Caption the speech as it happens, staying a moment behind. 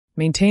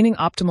Maintaining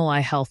optimal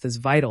eye health is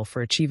vital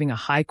for achieving a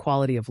high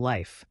quality of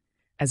life,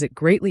 as it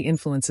greatly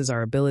influences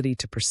our ability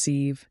to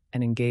perceive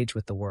and engage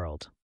with the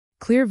world.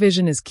 Clear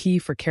vision is key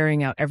for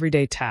carrying out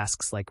everyday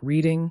tasks like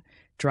reading,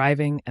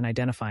 driving, and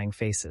identifying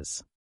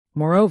faces.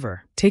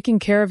 Moreover, taking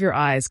care of your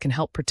eyes can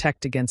help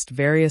protect against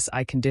various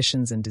eye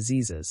conditions and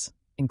diseases,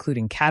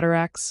 including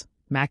cataracts,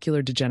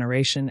 macular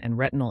degeneration, and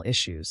retinal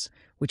issues,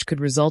 which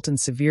could result in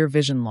severe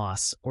vision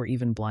loss or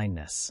even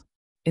blindness.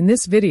 In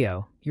this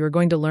video, you are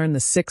going to learn the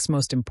 6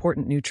 most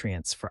important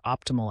nutrients for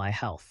optimal eye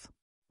health.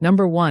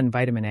 Number 1,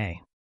 vitamin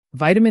A.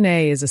 Vitamin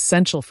A is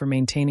essential for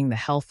maintaining the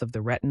health of the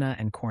retina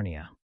and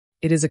cornea.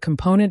 It is a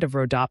component of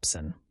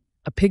rhodopsin,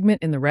 a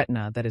pigment in the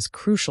retina that is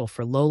crucial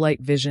for low-light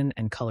vision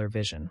and color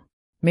vision.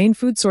 Main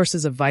food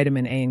sources of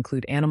vitamin A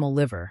include animal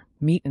liver,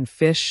 meat and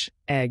fish,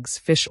 eggs,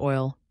 fish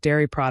oil,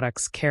 dairy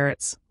products,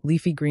 carrots,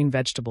 leafy green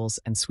vegetables,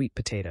 and sweet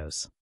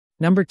potatoes.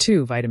 Number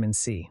 2, vitamin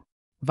C.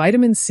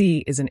 Vitamin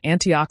C is an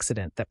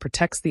antioxidant that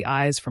protects the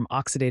eyes from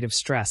oxidative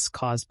stress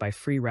caused by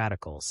free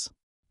radicals.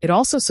 It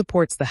also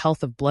supports the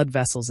health of blood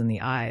vessels in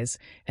the eyes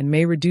and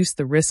may reduce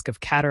the risk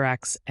of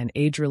cataracts and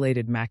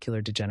age-related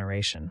macular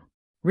degeneration.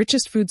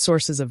 Richest food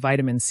sources of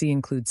vitamin C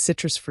include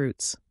citrus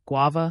fruits,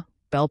 guava,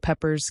 bell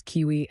peppers,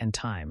 kiwi, and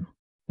thyme.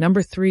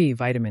 Number 3,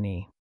 vitamin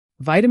E.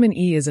 Vitamin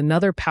E is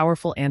another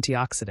powerful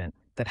antioxidant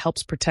that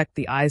helps protect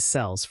the eye's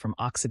cells from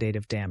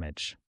oxidative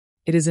damage.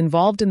 It is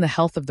involved in the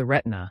health of the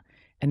retina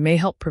and may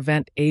help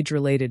prevent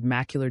age-related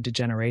macular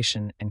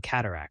degeneration and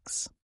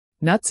cataracts.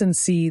 Nuts and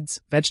seeds,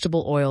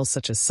 vegetable oils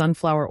such as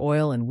sunflower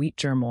oil and wheat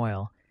germ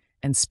oil,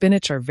 and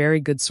spinach are very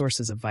good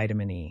sources of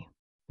vitamin E.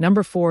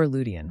 Number 4,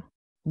 lutein.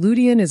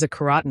 Lutein is a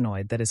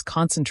carotenoid that is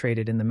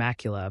concentrated in the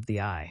macula of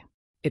the eye.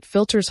 It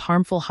filters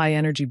harmful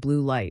high-energy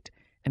blue light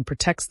and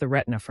protects the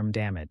retina from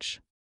damage.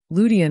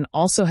 Lutein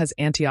also has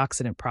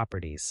antioxidant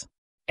properties.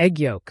 Egg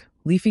yolk,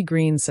 leafy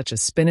greens such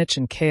as spinach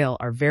and kale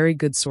are very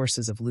good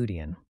sources of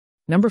lutein.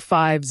 Number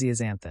 5,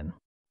 zeaxanthin.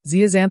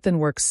 Zeaxanthin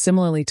works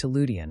similarly to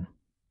lutein,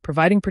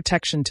 providing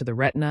protection to the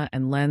retina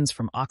and lens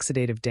from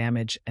oxidative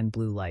damage and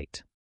blue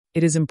light.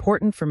 It is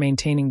important for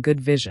maintaining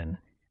good vision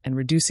and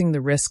reducing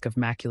the risk of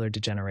macular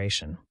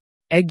degeneration.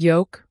 Egg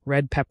yolk,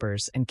 red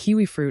peppers, and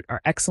kiwi fruit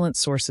are excellent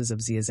sources of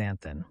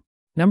zeaxanthin.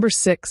 Number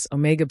 6,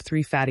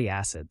 omega-3 fatty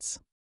acids.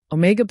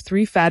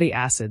 Omega-3 fatty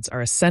acids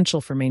are essential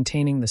for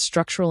maintaining the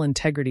structural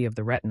integrity of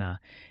the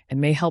retina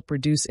and may help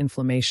reduce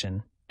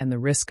inflammation and the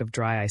risk of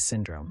dry eye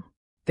syndrome.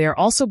 They are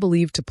also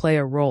believed to play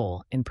a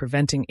role in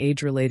preventing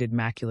age-related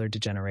macular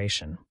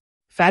degeneration.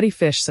 Fatty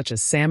fish such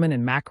as salmon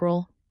and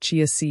mackerel,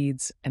 chia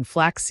seeds, and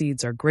flax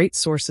seeds are great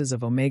sources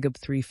of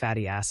omega-3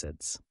 fatty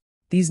acids.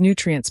 These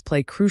nutrients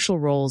play crucial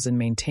roles in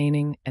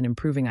maintaining and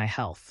improving eye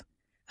health,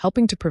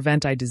 helping to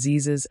prevent eye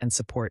diseases and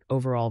support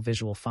overall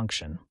visual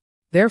function.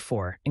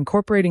 Therefore,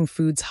 incorporating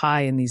foods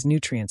high in these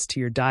nutrients to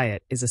your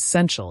diet is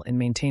essential in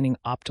maintaining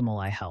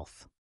optimal eye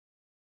health.